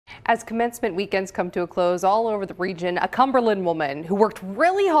As commencement weekends come to a close all over the region, a Cumberland woman who worked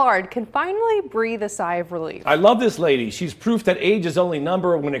really hard can finally breathe a sigh of relief. I love this lady. She's proof that age is only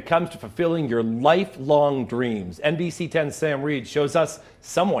number when it comes to fulfilling your lifelong dreams. NBC 10's Sam Reed shows us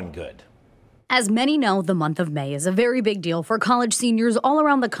someone good. As many know, the month of May is a very big deal for college seniors all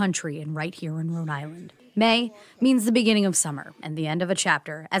around the country and right here in Rhode Island. May means the beginning of summer and the end of a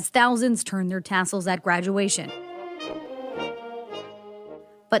chapter as thousands turn their tassels at graduation.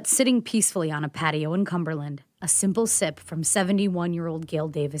 But sitting peacefully on a patio in Cumberland, a simple sip from 71-year-old Gail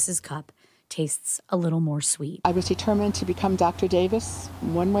Davis's cup tastes a little more sweet. I was determined to become Dr. Davis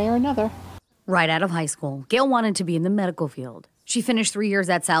one way or another. Right out of high school, Gail wanted to be in the medical field. She finished 3 years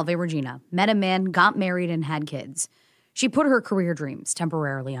at Salve Regina, met a man, got married, and had kids. She put her career dreams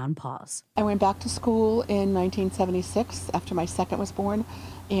temporarily on pause. I went back to school in 1976 after my second was born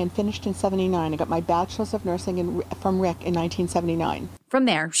and finished in 79. I got my bachelor's of nursing from Rick in 1979. From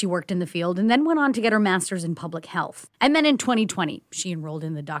there, she worked in the field and then went on to get her master's in public health. And then in 2020, she enrolled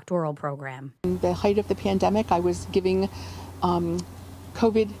in the doctoral program. In the height of the pandemic, I was giving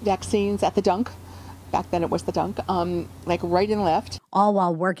COVID vaccines at the Dunk. Back then it was the Dunk, like right and left. All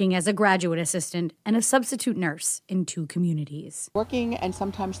while working as a graduate assistant and a substitute nurse in 2 communities. Working and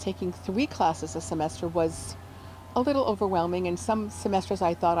sometimes taking 3 classes a semester was a little overwhelming, and some semesters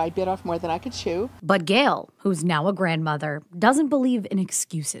I thought I bit off more than I could chew. But Gail, who's now a grandmother, doesn't believe in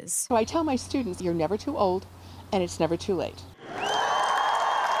excuses. So I tell my students, you're never too old and it's never too late.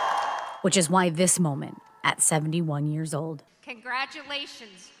 Which is why this moment, at 71 years old,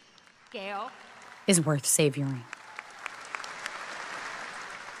 congratulations, Gail, is worth savoring.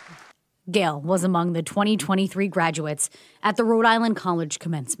 Gail was among the 2023 graduates at the Rhode Island College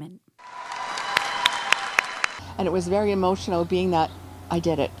commencement. And it was very emotional being that I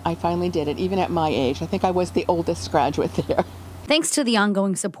did it. I finally did it, even at my age. I think I was the oldest graduate there. Thanks to the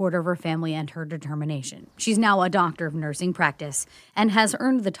ongoing support of her family and her determination, she's now a doctor of nursing practice and has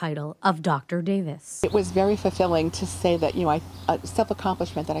earned the title of Dr. Davis. It was very fulfilling to say that,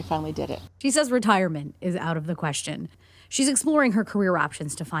 self-accomplishment that I finally did it. She says retirement is out of the question. She's exploring her career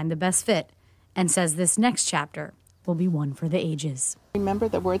options to find the best fit and says this next chapter will be one for the ages. Remember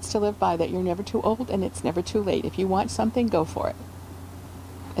the words to live by, that you're never too old and it's never too late. If you want something, go for it.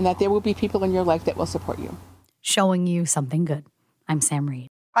 And that there will be people in your life that will support you. Showing you something good. I'm Sam Reed.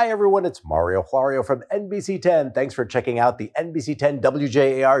 Hi everyone, it's Mario Florio from NBC 10. Thanks for checking out the NBC 10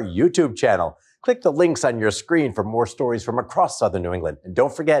 WJAR YouTube channel. Click the links on your screen for more stories from across Southern New England. And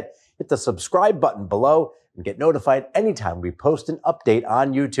don't forget, hit the subscribe button below and get notified anytime we post an update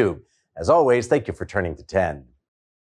on YouTube. As always, thank you for turning to 10.